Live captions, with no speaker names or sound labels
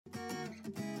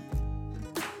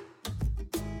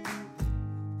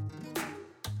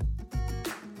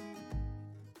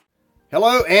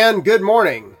Hello and good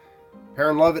morning.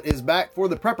 Perrin Lovett is back for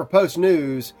the Prepper Post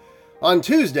News on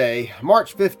Tuesday,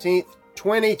 March 15th,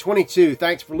 2022.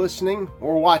 Thanks for listening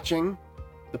or watching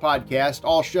the podcast.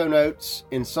 All show notes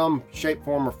in some shape,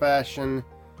 form, or fashion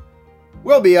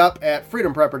will be up at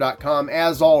freedomprepper.com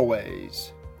as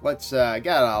always. Let's got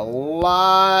a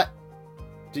lot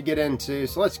to get into,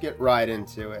 so let's get right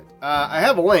into it. I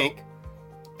have a link.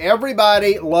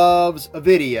 Everybody loves a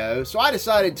video, so I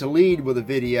decided to lead with a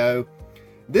video.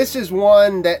 This is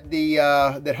one that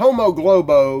that Homo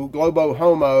Globo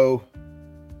Homo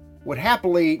would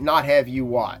happily not have you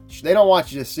watch. They don't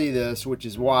want you to see this, which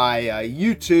is why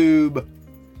YouTube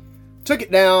took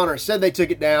it down, or said they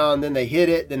took it down, then they hid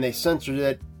it, then they censored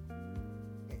it.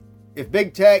 If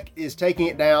big tech is taking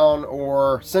it down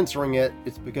or censoring it,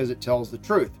 it's because it tells the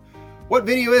truth. What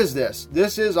video is this?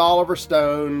 This is Oliver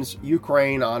Stone's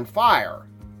Ukraine on Fire.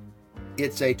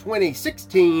 It's a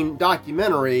 2016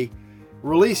 documentary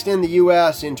released in the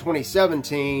US in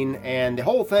 2017, and the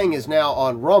whole thing is now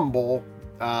on Rumble.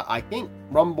 I think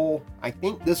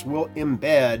this will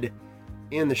embed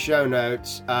in the show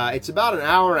notes. It's about an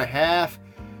hour and a half.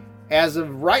 As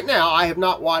of right now, I have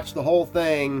not watched the whole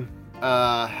thing.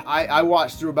 I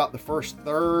watched through about the first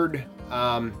third.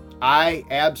 I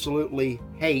absolutely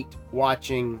hate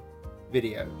watching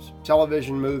videos.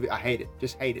 Television, movie, I hate it.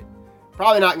 Just hate it.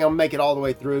 Probably not going to make it all the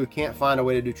way through. Can't find a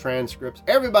way to do transcripts.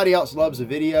 Everybody else loves a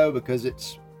video because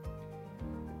it's,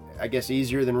 I guess,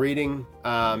 easier than reading.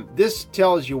 This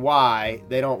tells you why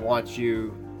they don't want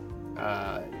you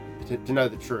to know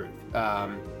the truth.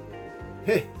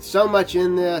 So much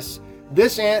in this.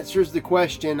 This answers the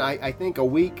question. I think a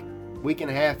week and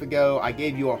a half ago, I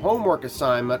gave you a homework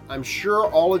assignment. I'm sure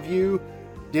all of you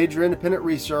did your independent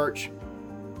research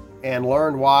and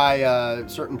learned why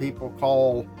certain people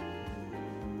call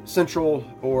Central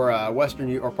or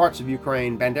Western or parts of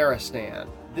Ukraine Banderistan.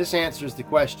 This answers the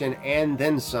question and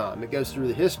then some. It goes through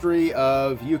the history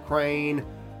of Ukraine,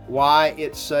 why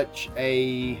it's such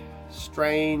a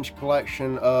strange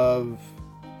collection of,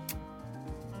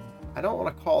 I don't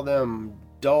want to call them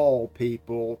dull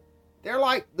people. They're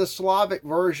like the Slavic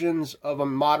versions of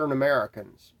modern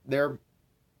Americans. They're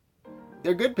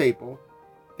good people.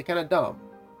 They're kind of dumb.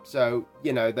 So,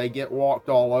 they get walked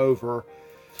all over.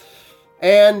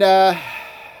 And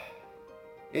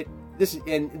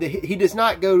he does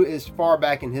not go as far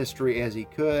back in history as he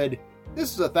could.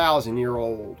 This is a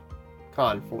 1,000-year-old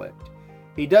conflict.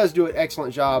 He does do an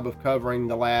excellent job of covering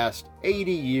the last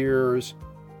 80 years,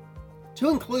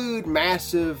 to include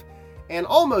massive and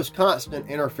almost constant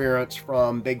interference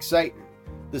from Big Satan.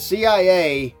 The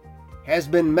CIA has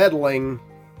been meddling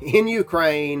in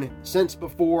Ukraine since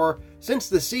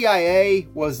the CIA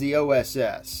was the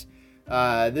OSS.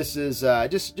 This is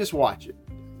just watch it.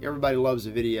 Everybody loves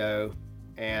a video,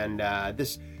 and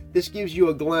this gives you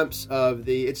a glimpse of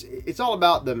it's all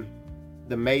about the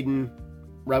Maidan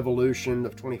Revolution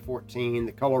of 2014,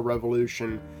 the Color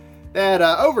Revolution that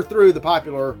overthrew the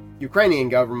popular Ukrainian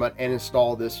government and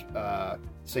installed this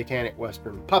satanic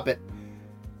Western puppet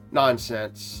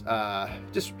nonsense.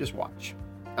 Just watch.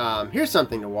 Here's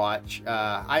something to watch.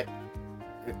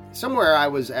 Somewhere I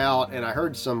was out and I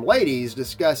heard some ladies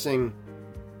discussing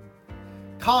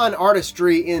con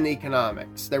artistry in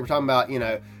economics. They were talking about,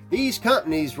 these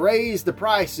companies raise the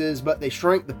prices, but they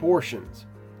shrink the portions.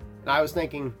 And I was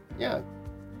thinking, yeah,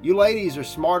 you ladies are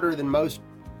smarter than most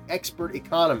expert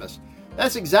economists.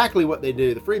 That's exactly what they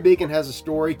do. The Free Beacon has a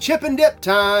story. Chip and dip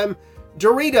time.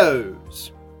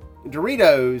 Doritos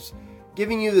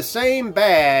giving you the same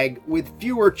bag with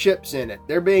fewer chips in it.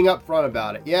 They're being upfront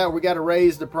about it. Yeah, we got to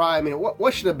raise the price. I mean,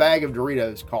 what should a bag of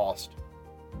Doritos cost?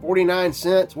 49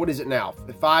 cents? What is it now?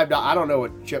 $5? I don't know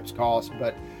what chips cost,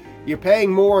 but you're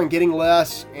paying more and getting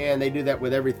less, and they do that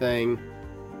with everything.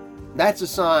 That's a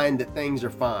sign that things are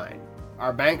fine.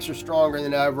 Our banks are stronger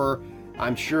than ever.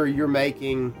 I'm sure you're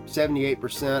making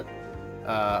 78%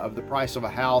 of the price of a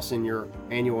house in your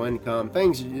annual income.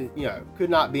 Things, could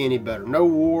not be any better. No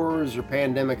wars or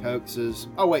pandemic hoaxes.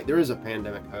 Oh, wait, there is a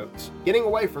pandemic hoax. Getting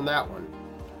away from that one.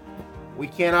 We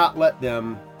cannot let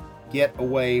them get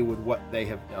away with what they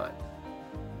have done.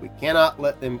 We cannot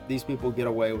let these people get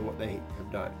away with what they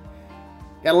have done.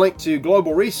 Got a link to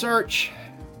global research.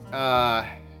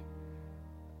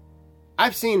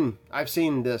 I've seen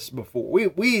this before.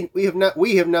 We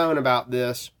have known about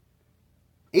this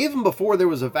even before there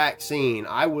was a vaccine.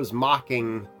 I was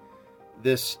mocking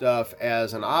this stuff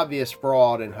as an obvious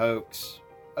fraud and hoax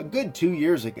a good 2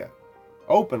 years ago,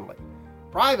 openly.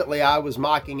 privately, I was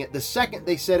mocking it. The second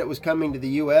they said it was coming to the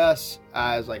U.S.,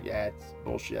 I was like, yeah, it's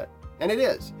bullshit. And it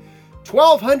is.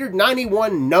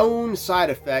 1,291 known side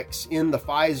effects in the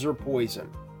Pfizer poison.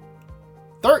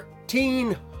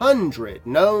 1,300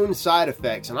 known side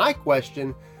effects. And I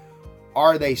question,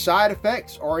 are they side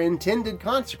effects or intended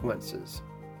consequences?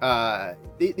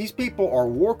 These people are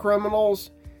war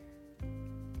criminals.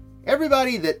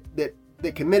 Everybody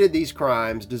that committed these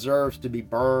crimes deserves to be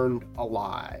burned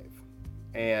alive.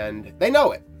 And they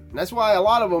know it. And that's why a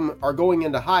lot of them are going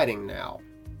into hiding now.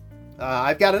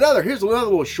 I've got here's another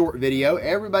little short video.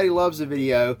 Everybody loves the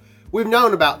video. We've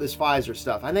known about this Pfizer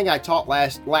stuff. I think I talked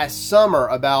last summer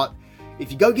about,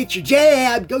 if you go get your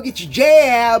jab, go get your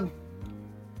jab.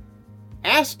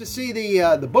 Ask to see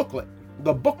the booklet,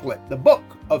 the book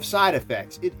of side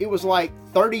effects. It was like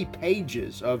 30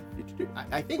 pages of,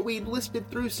 I think we listed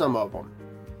through some of them.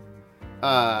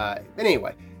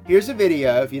 Anyway, here's a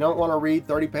video. If you don't want to read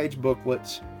 30-page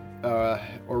booklets or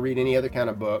read any other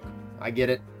kind of book, I get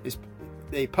it.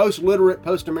 The post-literate,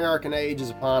 post-American age is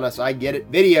upon us. I get it.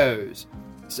 Videos.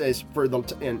 It says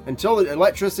until the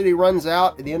electricity runs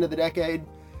out at the end of the decade,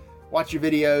 watch your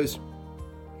videos.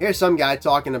 Here's some guy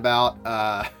talking about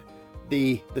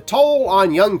the toll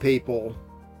on young people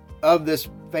of this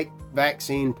fake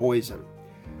vaccine poison.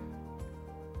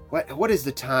 What is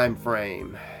the time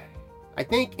frame? I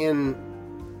think it's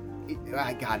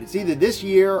either this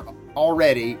year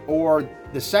already or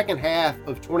the second half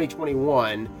of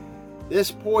 2021. This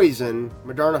poison,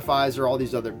 Moderna, Pfizer,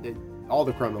 all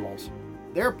the criminals,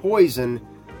 their poison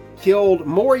killed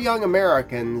more young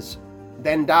Americans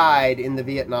than died in the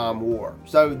Vietnam War.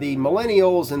 So the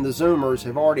millennials and the Zoomers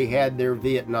have already had their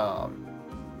Vietnam.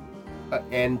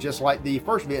 And just like the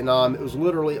first Vietnam, it was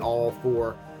literally all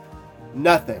for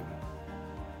nothing.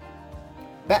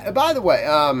 By the way,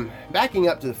 backing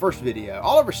up to the first video,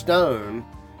 Oliver Stone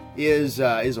is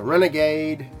a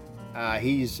renegade.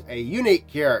 He's a unique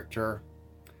character.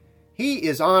 He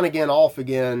is on again, off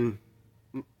again,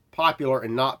 popular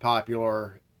and not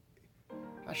popular.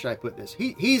 How should I put this?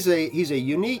 He's a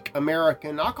unique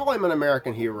American. I'll call him an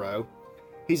American hero.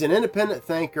 He's an independent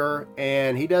thinker,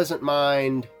 and he doesn't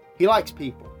mind. He likes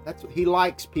people. He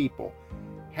likes people.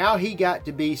 How he got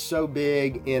to be so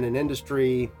big in an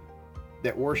industry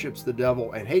that worships the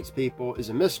devil and hates people is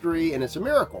a mystery, and it's a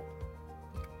miracle.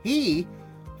 He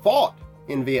fought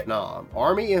in Vietnam,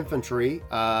 Army infantry.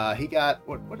 He got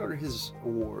what are his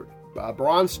award?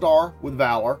 Bronze Star with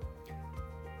Valor,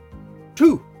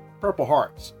 2 Purple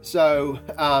Hearts. So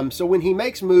when he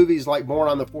makes movies like Born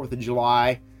on the 4th of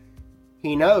July,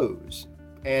 he knows,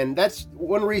 and that's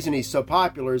one reason he's so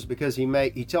popular, is because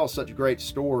he tells such great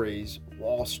stories.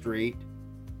 Wall Street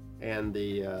and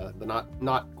the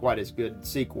not quite as good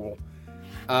sequel.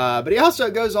 But he also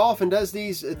goes off and does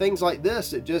these things like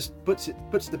this. It just puts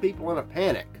the people in a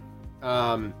panic.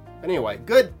 Anyway,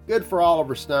 good for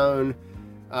Oliver Stone.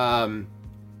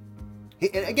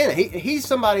 He's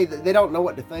somebody that they don't know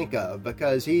what to think of,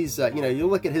 because he's you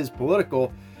look at his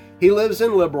political. He lives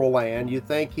in liberal land. You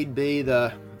think he'd be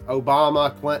the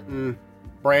Obama, Clinton,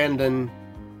 Brandon,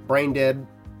 brain dead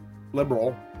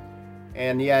liberal,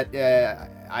 and yet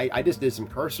I just did some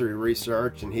cursory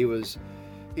research, and he was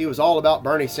all about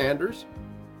Bernie Sanders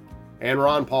and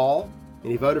Ron Paul,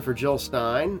 and he voted for Jill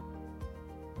Stein.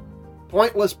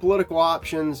 Pointless political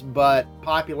options, but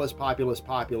populist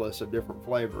of different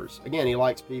flavors. Again, he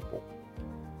likes people.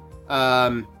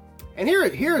 And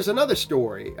here's another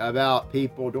story about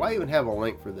people. Do I even have a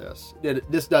link for this?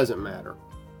 This doesn't matter.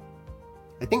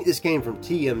 I think this came from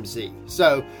TMZ.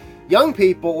 So, young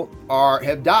people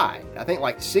have died. I think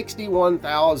like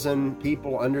 61,000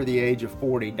 people under the age of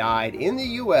 40 died in the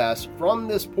U.S. from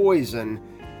this poison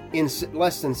in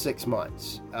less than 6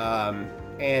 months.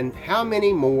 And how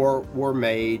many more were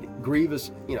made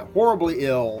grievous, horribly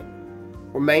ill,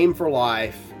 or maimed for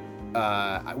life?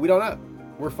 We don't know.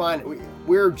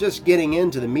 We're just getting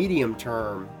into the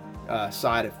medium-term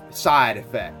side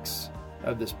effects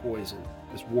of this poison,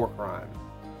 this war crime.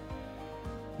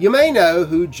 You may know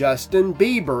who Justin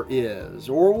Bieber is,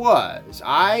 or was.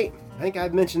 I think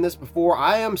I've mentioned this before.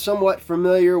 I am somewhat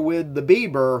familiar with the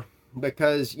Bieber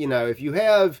because, if you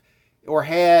have or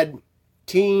had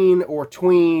teen or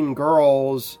tween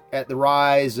girls at the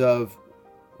rise of,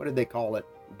 what did they call it?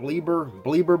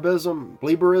 Bleeberism?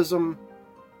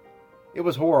 It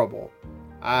was horrible.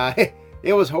 But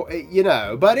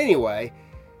anyway,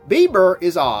 Bieber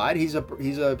is odd. He's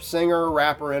a singer,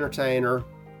 rapper, entertainer,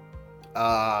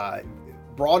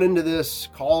 brought into this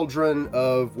cauldron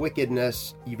of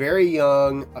wickedness very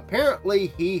young. Apparently,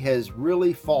 he has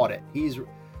really fought it. He's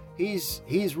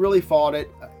really fought it.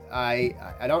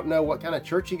 I don't know what kind of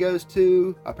church he goes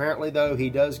to. Apparently, though, he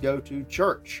does go to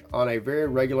church on a very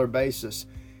regular basis.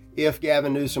 If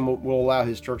Gavin Newsom will allow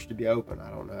his church to be open, I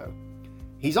don't know.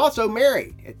 He's also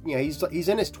married. You know, he's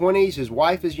in his 20s. His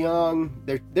wife is young.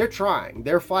 They're trying.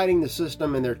 They're fighting the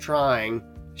system, and they're trying.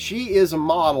 She is a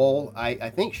model. I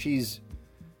think she's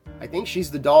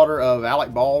the daughter of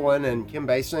Alec Baldwin and Kim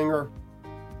Basinger.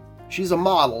 She's a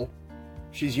model.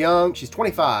 She's young. She's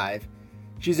 25.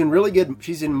 She's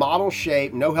in model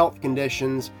shape, no health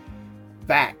conditions,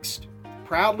 vaxxed,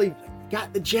 proudly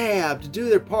got the jab to do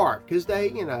their part because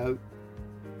they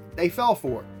fell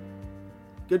for it.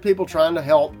 Good people trying to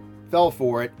help fell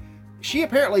for it. She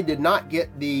apparently did not get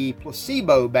the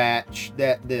placebo batch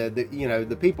that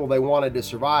the people they wanted to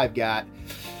survive got.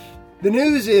 The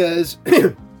news is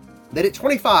that at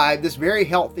 25, this very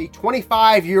healthy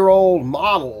 25-year-old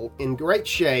model in great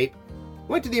shape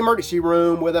went to the emergency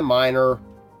room with a minor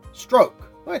stroke.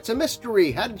 Well, it's a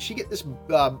mystery. How did she get this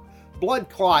blood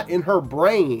clot in her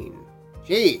brain?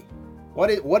 Gee, why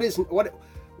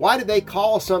did they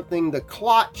call something the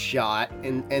clot shot,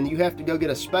 and you have to go get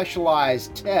a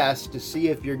specialized test to see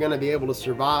if you're going to be able to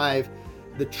survive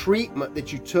the treatment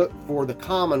that you took for the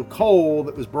common cold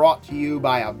that was brought to you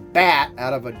by a bat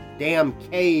out of a damn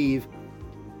cave?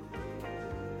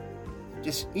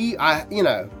 Just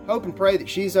hope and pray that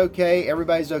she's okay,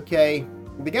 everybody's okay.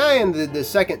 The guy in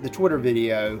the Twitter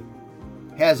video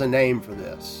has a name for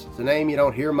this. It's a name you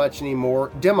don't hear much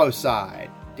anymore. Democide.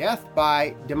 Death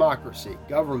by democracy.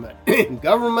 Government.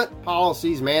 Government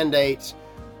policies, mandates,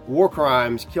 war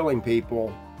crimes, killing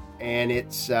people. And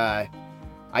it's, I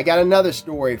got another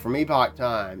story from Epoch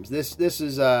Times. This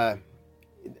is,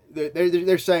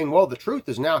 they're saying, well, the truth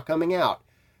is now coming out.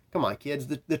 Come on, kids.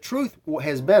 The truth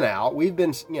has been out. We've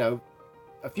been,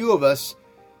 a few of us,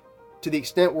 to the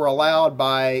extent we're allowed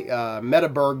by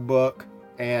Metaberg book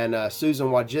and Susan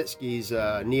Wojcicki's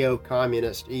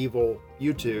neo-communist evil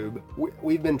YouTube,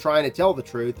 we've been trying to tell the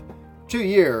truth 2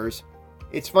 years.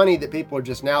 It's funny that people are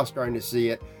just now starting to see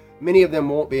it. Many of them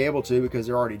won't be able to because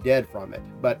they're already dead from it.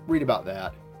 But read about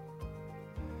that.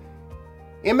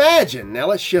 Imagine, now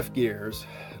let's shift gears.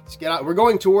 Let's get out. We're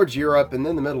going towards Europe and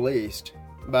then the Middle East.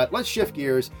 But let's shift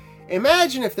gears.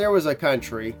 Imagine if there was a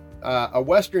country, a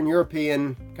Western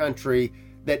European country,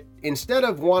 that instead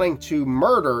of wanting to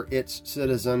murder its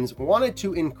citizens, wanted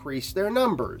to increase their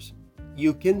numbers.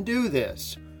 You can do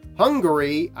this.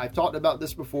 Hungary, I've talked about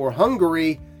this before,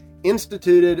 Hungary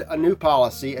instituted a new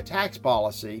policy, a tax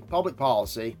policy, public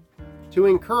policy, to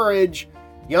encourage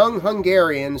young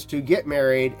Hungarians to get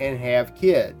married and have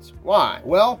kids. Why?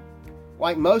 Well,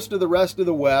 like most of the rest of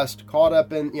the West, caught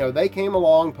up in, they came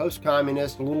along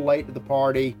post-communist, a little late to the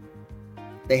party.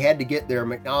 They had to get their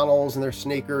McDonald's and their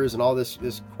sneakers and all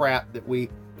this crap that we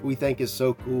think is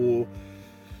so cool.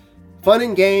 Fun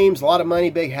and games, a lot of money,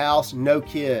 big house, no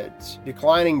kids,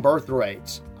 declining birth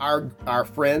rates. Our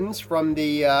friends from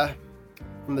the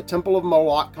Temple of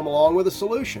Moloch come along with a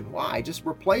solution. Why? Just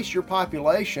replace your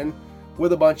population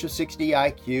with a bunch of 60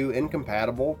 IQ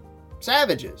incompatible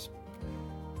savages.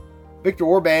 Viktor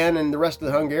Orban and the rest of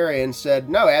the Hungarians said,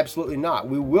 no, absolutely not.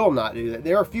 We will not do that.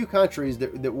 There are a few countries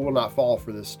that will not fall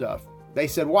for this stuff. They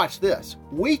said, watch this.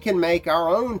 We can make our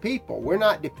own people. We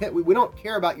don't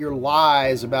care about your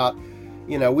lies about,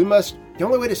 the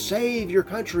only way to save your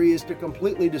country is to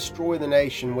completely destroy the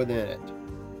nation within it.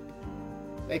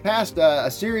 They passed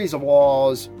a series of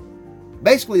laws.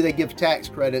 Basically, they give tax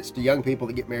credits to young people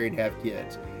that get married and have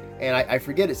kids. And I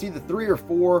forget, it's either 3 or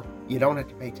 4, you don't have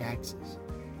to pay taxes.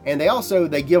 And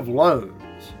they give loans.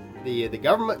 The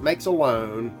government makes a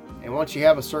loan, and once you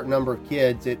have a certain number of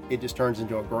kids, it just turns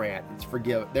into a grant. It's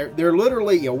forgiven. They're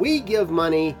literally, we give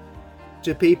money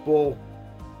to people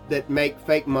that make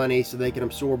fake money so they can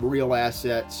absorb real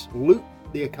assets, loot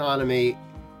the economy,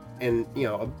 and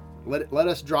let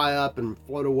us dry up and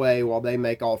float away while they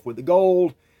make off with the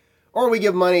gold. Or we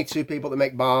give money to people that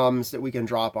make bombs that we can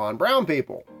drop on brown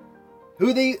people,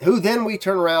 who then we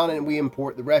turn around and we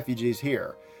import the refugees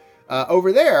here.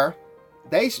 Over there,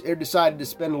 they decided to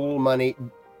spend a little money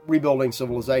rebuilding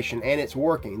civilization, and it's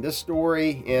working. This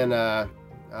story in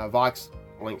Vox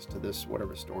links to this,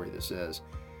 whatever story this is.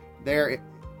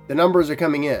 The numbers are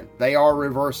coming in. They are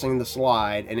reversing the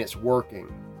slide, and it's working.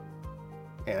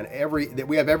 And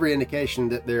we have every indication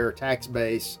that their tax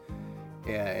base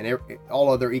and all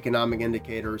other economic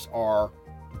indicators are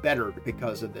better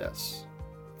because of this.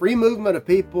 Free movement of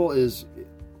people is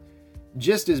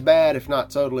just as bad, if not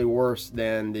totally worse,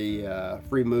 than the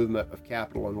free movement of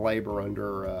capital and labor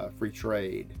under free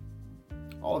trade.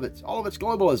 All of it's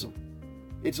globalism.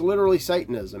 It's literally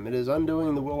Satanism. It is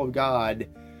undoing the will of God.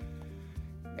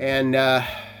 And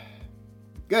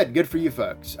Good for you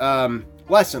folks.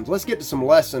 Lessons. Let's get to some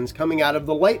lessons coming out of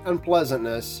the late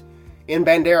unpleasantness in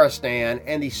Banderistan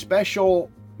and the special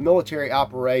military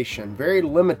operation, very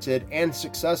limited and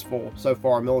successful so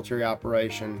far military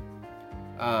operation.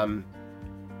 There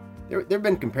have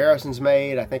been comparisons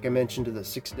made. I think I mentioned to the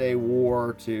 6-Day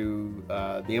War, to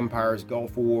the Empire's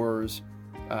Gulf Wars.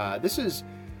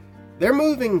 They're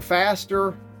moving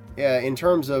faster in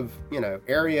terms of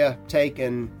area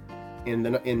taken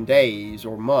in days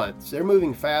or months. They're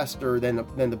moving faster than the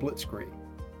Blitzkrieg.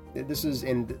 This is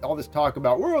in all this talk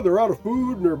about, well, they're out of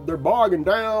food and they're bogging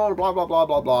down, blah blah blah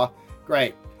blah blah.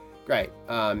 Great.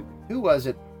 Who was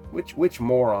it? Which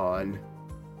moron?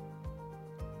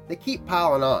 They keep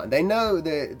piling on. They know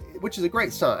that, which is a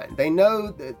great sign. They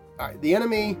know that the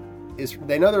enemy is.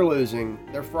 They know they're losing.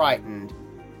 They're frightened,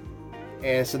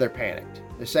 and so they're panicked.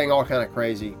 They're saying all kind of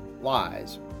crazy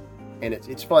lies, and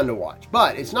it's fun to watch.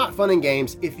 But it's not fun in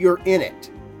games if you're in it.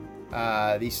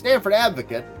 The Stanford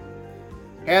Advocate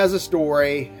has a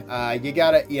story. You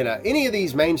gotta, any of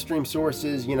these mainstream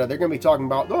sources, they're gonna be talking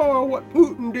about, oh, what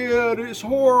Putin did is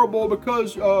horrible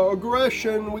because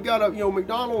aggression. We gotta,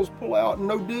 McDonald's pull out and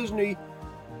no Disney.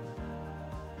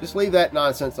 Just leave that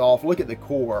nonsense off. Look at the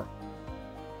core.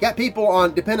 Got people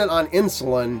dependent on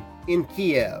insulin in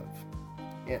Kiev.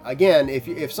 Again, if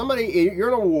you're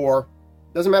in a war,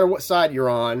 doesn't matter what side you're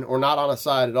on or not on a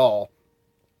side at all.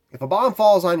 If a bomb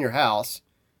falls on your house,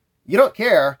 you don't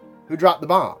care who dropped the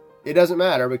bomb. It doesn't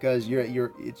matter because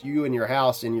it's you and your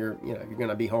house, and you're going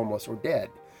to be homeless or dead.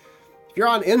 If you're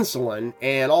on insulin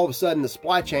and all of a sudden the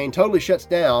supply chain totally shuts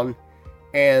down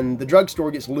and the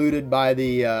drugstore gets looted by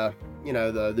the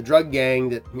drug gang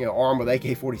that armed with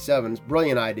AK-47s,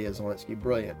 brilliant idea, Zelensky,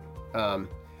 brilliant.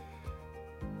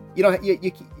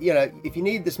 If you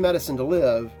need this medicine to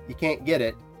live, you can't get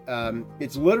it.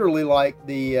 It's literally like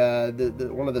the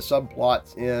one of the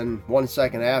subplots in 1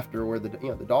 Second After, where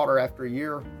the daughter, after a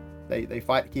year, they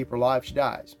fight to keep her alive, she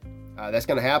dies. That's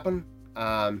going to happen.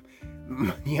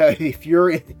 If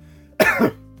you're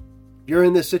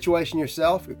in this situation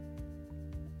yourself,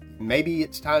 maybe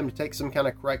it's time to take some kind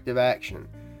of corrective action.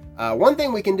 One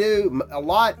thing we can do a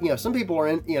lot, some people are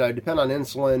depend on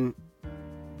insulin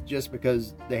just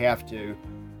because they have to.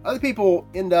 Other people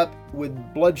end up with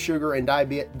blood sugar and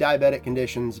diabetic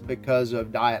conditions because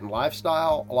of diet and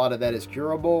lifestyle. A lot of that is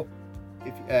curable,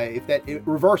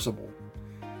 reversible.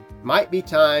 Might be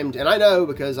timed, and I know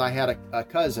because I had a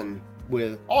cousin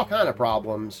with all kind of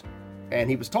problems, and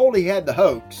he was told he had the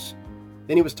hoax.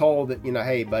 Then he was told that,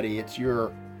 hey buddy, it's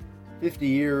your 50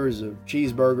 years of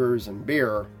cheeseburgers and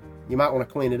beer. You might want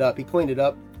to clean it up. He cleaned it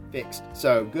up, fixed.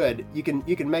 So good. You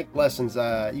can make lessons.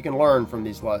 You can learn from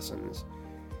these lessons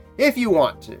if you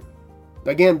want to.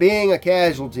 Again, being a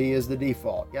casualty is the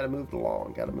default. Got to move it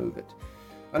along. Got to move it.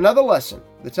 Another lesson: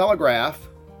 the Telegraph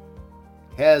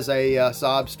has a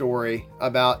sob story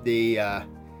about the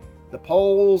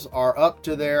Poles are up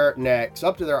to their necks,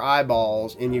 up to their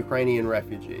eyeballs in Ukrainian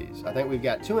refugees. I think we've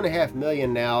got 2.5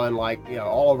 million now, and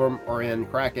all of them are in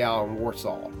Krakow and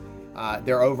Warsaw.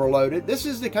 They're overloaded. This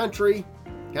is the country,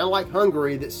 kind of like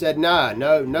Hungary, that said, no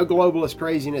globalist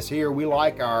craziness here. We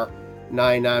like our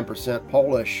 99%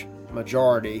 Polish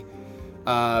majority.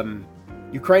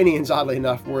 Ukrainians, oddly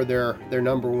enough, were their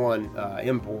number one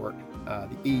import.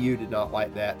 The EU did not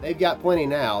like that. They've got plenty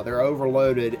now. They're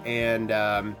overloaded, and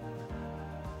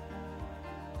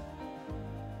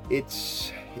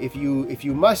it's if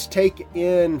you must take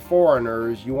in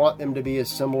foreigners, you want them to be as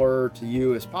similar to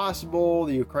you as possible.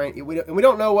 We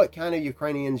don't know what kind of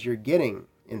Ukrainians you're getting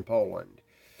in Poland,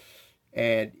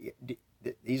 and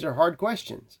these are hard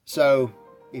questions. So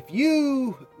if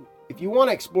you want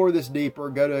to explore this deeper,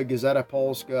 go to Gazeta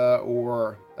Polska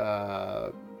or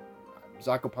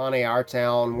Zakopane Our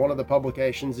Town, one of the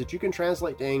publications that you can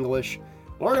translate to English.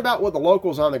 Learn about what the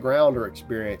locals on the ground are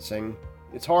experiencing.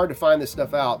 It's hard to find this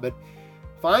stuff out, but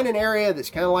find an area that's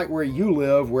kind of like where you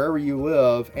live, wherever you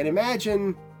live, and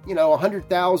imagine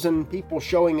 100,000 people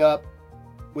showing up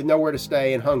with nowhere to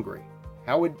stay in Hungary.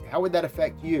 How would that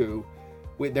affect you?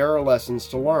 There are lessons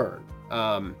to learn.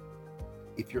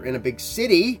 If you're in a big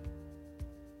city,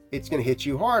 it's going to hit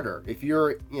you harder. If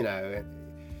you're,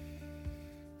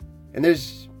 and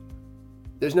there's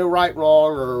no right,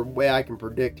 wrong, or way I can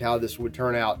predict how this would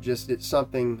turn out. Just it's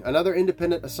another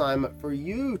independent assignment for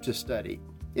you to study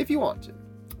if you want to.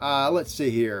 Let's see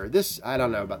here. I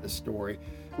don't know about this story.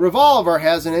 Revolver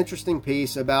has an interesting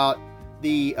piece about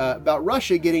about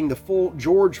Russia getting the full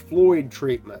George Floyd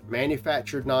treatment,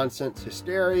 manufactured nonsense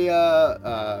hysteria,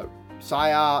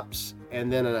 psyops,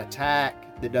 and then an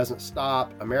attack that doesn't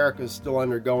stop. America's still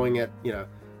undergoing it.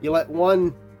 You let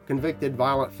one convicted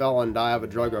violent felon die of a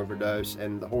drug overdose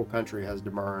and the whole country has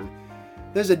to burn.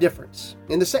 There's a difference.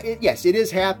 Yes, it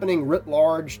is happening writ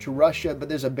large to Russia, but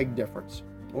there's a big difference.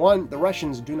 One, the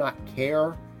Russians do not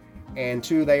care, and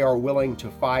two, they are willing to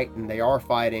fight, and they are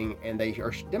fighting, and they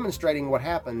are demonstrating what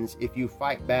happens if you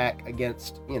fight back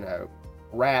against,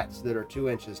 rats that are 2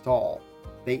 inches tall.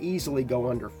 They easily go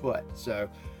underfoot. So,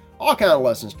 all kind of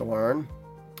lessons to learn.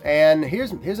 And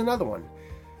here's another one.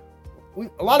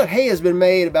 A lot of hay has been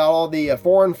made about all the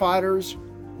foreign fighters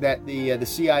that the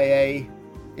CIA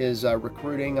is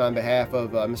recruiting on behalf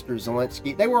of Mr.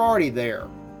 Zelensky. They were already there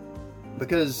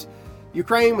because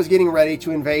Ukraine was getting ready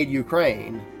to invade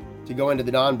Ukraine to go into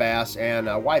the Donbass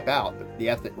and wipe out the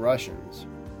ethnic Russians,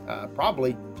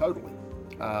 probably totally,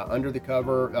 under the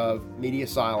cover of media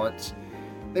silence.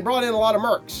 They brought in a lot of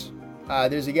mercs.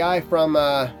 There's a guy from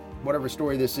whatever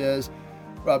story this is,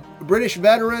 British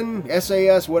veteran,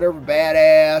 SAS, whatever,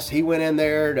 badass. He went in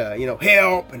there to,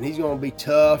 help, and he's going to be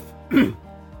tough.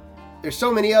 There's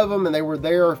so many of them, and they were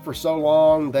there for so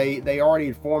long. They already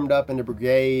had formed up into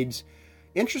brigades.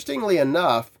 Interestingly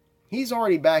enough, he's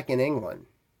already back in England.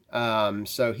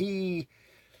 So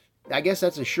I guess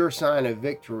that's a sure sign of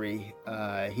victory.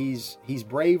 He's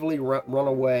bravely run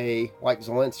away like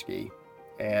Zelensky,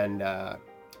 and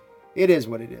it is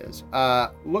what it is.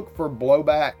 Look for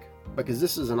blowback, because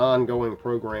this is an ongoing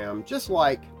program, just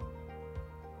like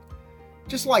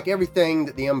everything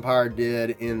that the Empire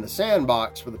did in the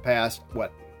sandbox for the past,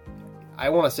 I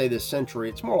want to say this century,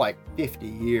 it's more like 50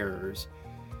 years.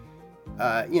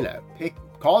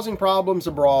 Causing problems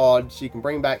abroad so you can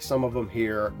bring back some of them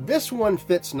here. This one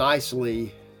fits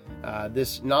nicely.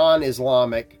 This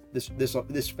non-Islamic,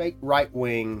 this fake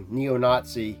right-wing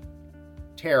neo-Nazi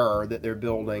terror that they're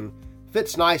building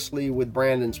fits nicely with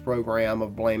Brandon's program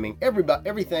of blaming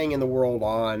everything in the world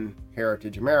on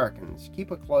heritage Americans.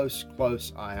 Keep a close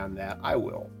eye on that. I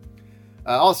will.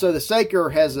 Also, the Saker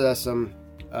has some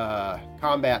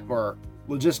combat or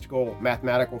logistical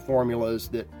mathematical formulas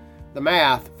that the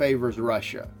math favors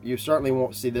Russia. You certainly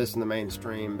won't see this in the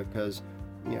mainstream because,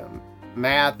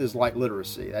 math is like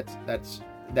literacy.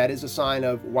 That is a sign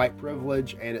of white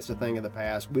privilege, and it's a thing of the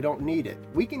past. We don't need it.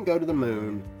 We can go to the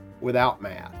moon without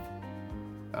math.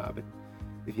 But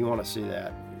if you want to see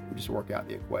that, you just work out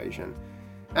the equation.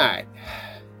 All right.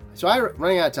 So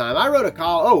running out of time. I wrote a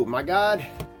call. Oh my God.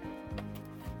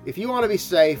 If you want to be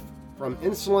safe from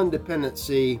insulin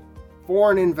dependency,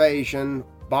 foreign invasion,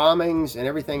 bombings, and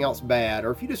everything else bad,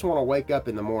 or if you just want to wake up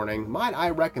in the morning, might I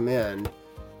recommend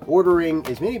ordering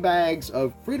as many bags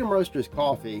of Freedom Roasters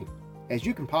coffee as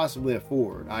you can possibly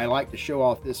afford. I like to show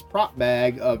off this prop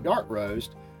bag of dark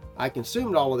roast. I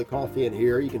consumed all of the coffee in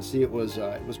here. You can see it was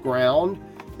ground.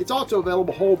 It's also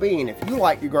available whole bean. If you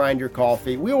like to grind your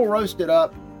coffee, we will roast it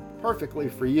up perfectly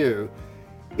for you.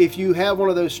 If you have one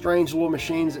of those strange little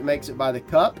machines that makes it by the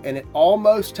cup and it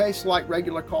almost tastes like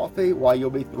regular coffee, well, you'll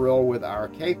be thrilled with our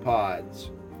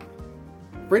K-Pods.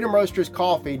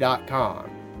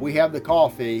 FreedomRoastersCoffee.com. We have the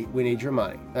coffee. We need your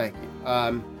money. Thank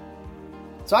you.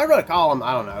 So I wrote a column,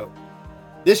 I don't know,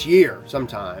 this year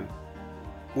sometime,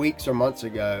 weeks or months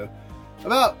ago,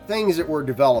 about things that were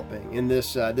developing in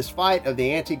this fight of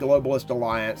the anti-globalist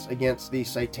alliance against the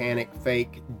satanic,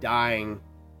 fake, dying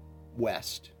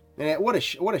West. And what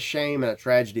a shame and a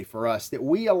tragedy for us that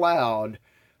we allowed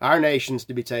our nations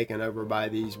to be taken over by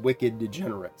these wicked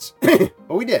degenerates. But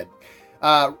we did.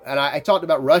 And I talked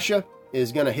about Russia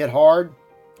is going to hit hard.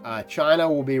 China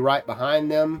will be right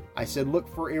behind them. I said, look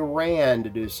for Iran to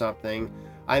do something.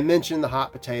 I mentioned the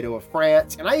hot potato of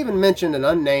France, and I even mentioned an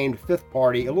unnamed fifth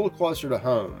party a little closer to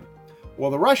home. Well,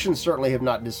 the Russians certainly have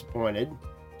not disappointed.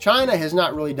 China has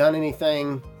not really done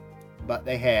anything, but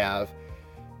they have.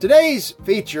 Today's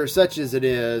feature, such as it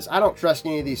is, I don't trust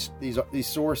any of these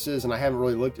sources, and I haven't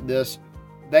really looked at this.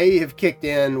 They have kicked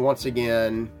in once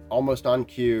again, almost on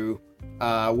cue,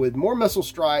 with more missile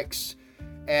strikes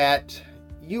at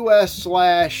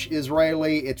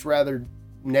U.S./Israeli, it's rather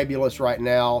nebulous right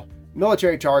now,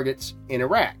 military targets in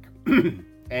Iraq.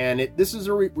 And this is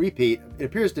a repeat, it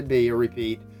appears to be a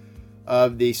repeat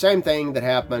of the same thing that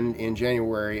happened in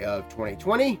January of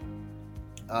 2020.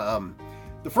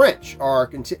 The French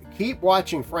keep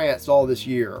watching France all this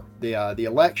year. The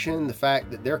election, the fact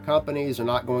that their companies are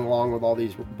not going along with all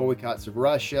these boycotts of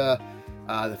Russia,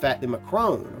 the fact that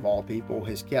Macron, of all people,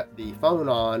 has kept the phone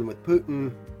on with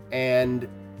Putin, and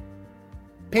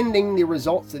pending the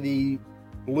results of the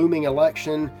looming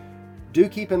election, do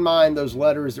keep in mind those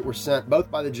letters that were sent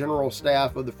both by the general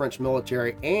staff of the French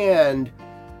military and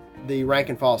the rank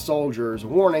and file soldiers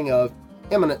warning of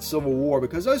imminent civil war,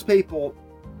 because those people,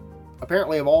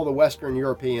 apparently of all the Western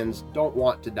Europeans, don't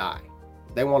want to die.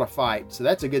 They want to fight, so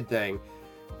that's a good thing.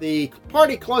 The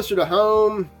party closer to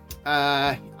home,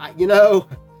 they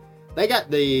have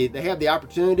the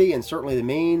opportunity and certainly the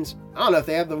means. I don't know if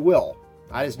they have the will.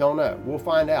 I just don't know. We'll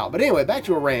find out. But anyway, back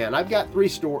to Iran. I've got three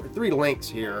links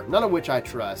here, none of which I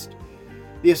trust.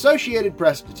 The Associated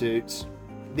Prostitutes,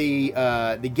 the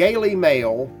Daily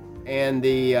Mail, and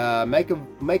the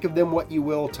Make of Them What You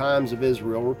Will Times of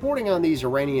Israel reporting on these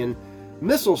Iranian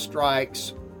missile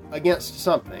strikes against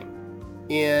something.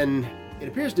 It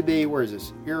appears to be, where is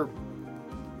this? Here.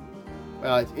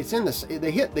 It's in this.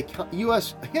 They hit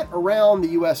around the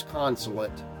U.S.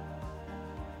 consulate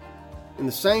in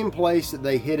the same place that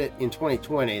they hit it in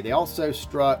 2020. They also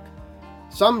struck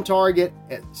some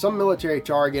military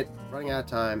target. Running out of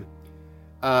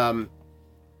time.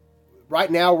 Right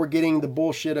now we're getting the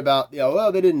bullshit about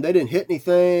they didn't hit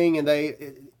anything,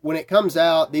 and when it comes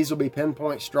out, these will be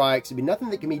pinpoint strikes. It'll be nothing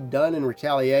that can be done in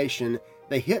retaliation.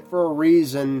 They hit for a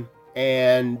reason,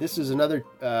 and this is another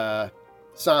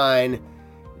sign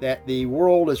that the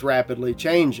world is rapidly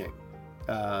changing,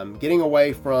 getting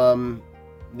away from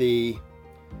the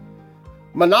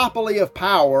monopoly of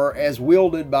power as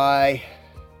wielded by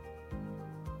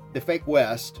the fake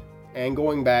West, and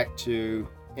going back to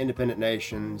independent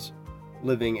nations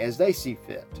living as they see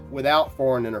fit without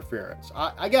foreign interference.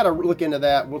 I got to look into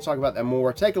that. We'll talk about that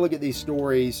more. Take a look at these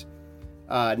stories.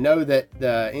 Know that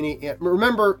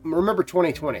remember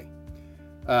 2020.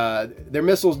 Their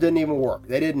missiles didn't even work.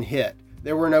 They didn't hit.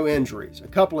 There were no injuries. A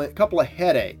couple of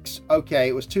headaches. Okay,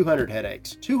 it was 200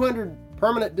 headaches. 200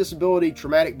 permanent disability,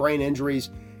 traumatic brain injuries,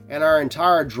 and our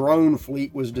entire drone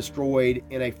fleet was destroyed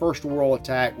in a first world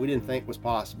attack we didn't think was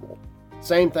possible.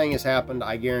 Same thing has happened,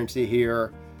 I guarantee,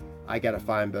 here. I got to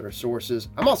find better sources.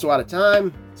 I'm also out of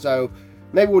time, so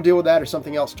maybe we'll deal with that or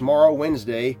something else tomorrow,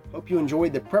 Wednesday. Hope you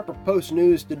enjoyed the Prepper Post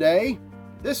News today.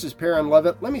 This is Perrin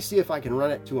Levitt. Let me see if I can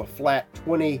run it to a flat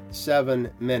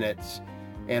 27 minutes.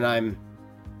 And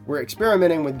we're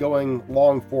experimenting with going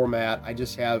long format. I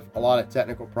just have a lot of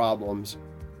technical problems.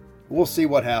 We'll see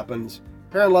what happens.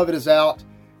 Perrin Levitt is out.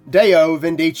 Deo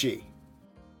Vindici.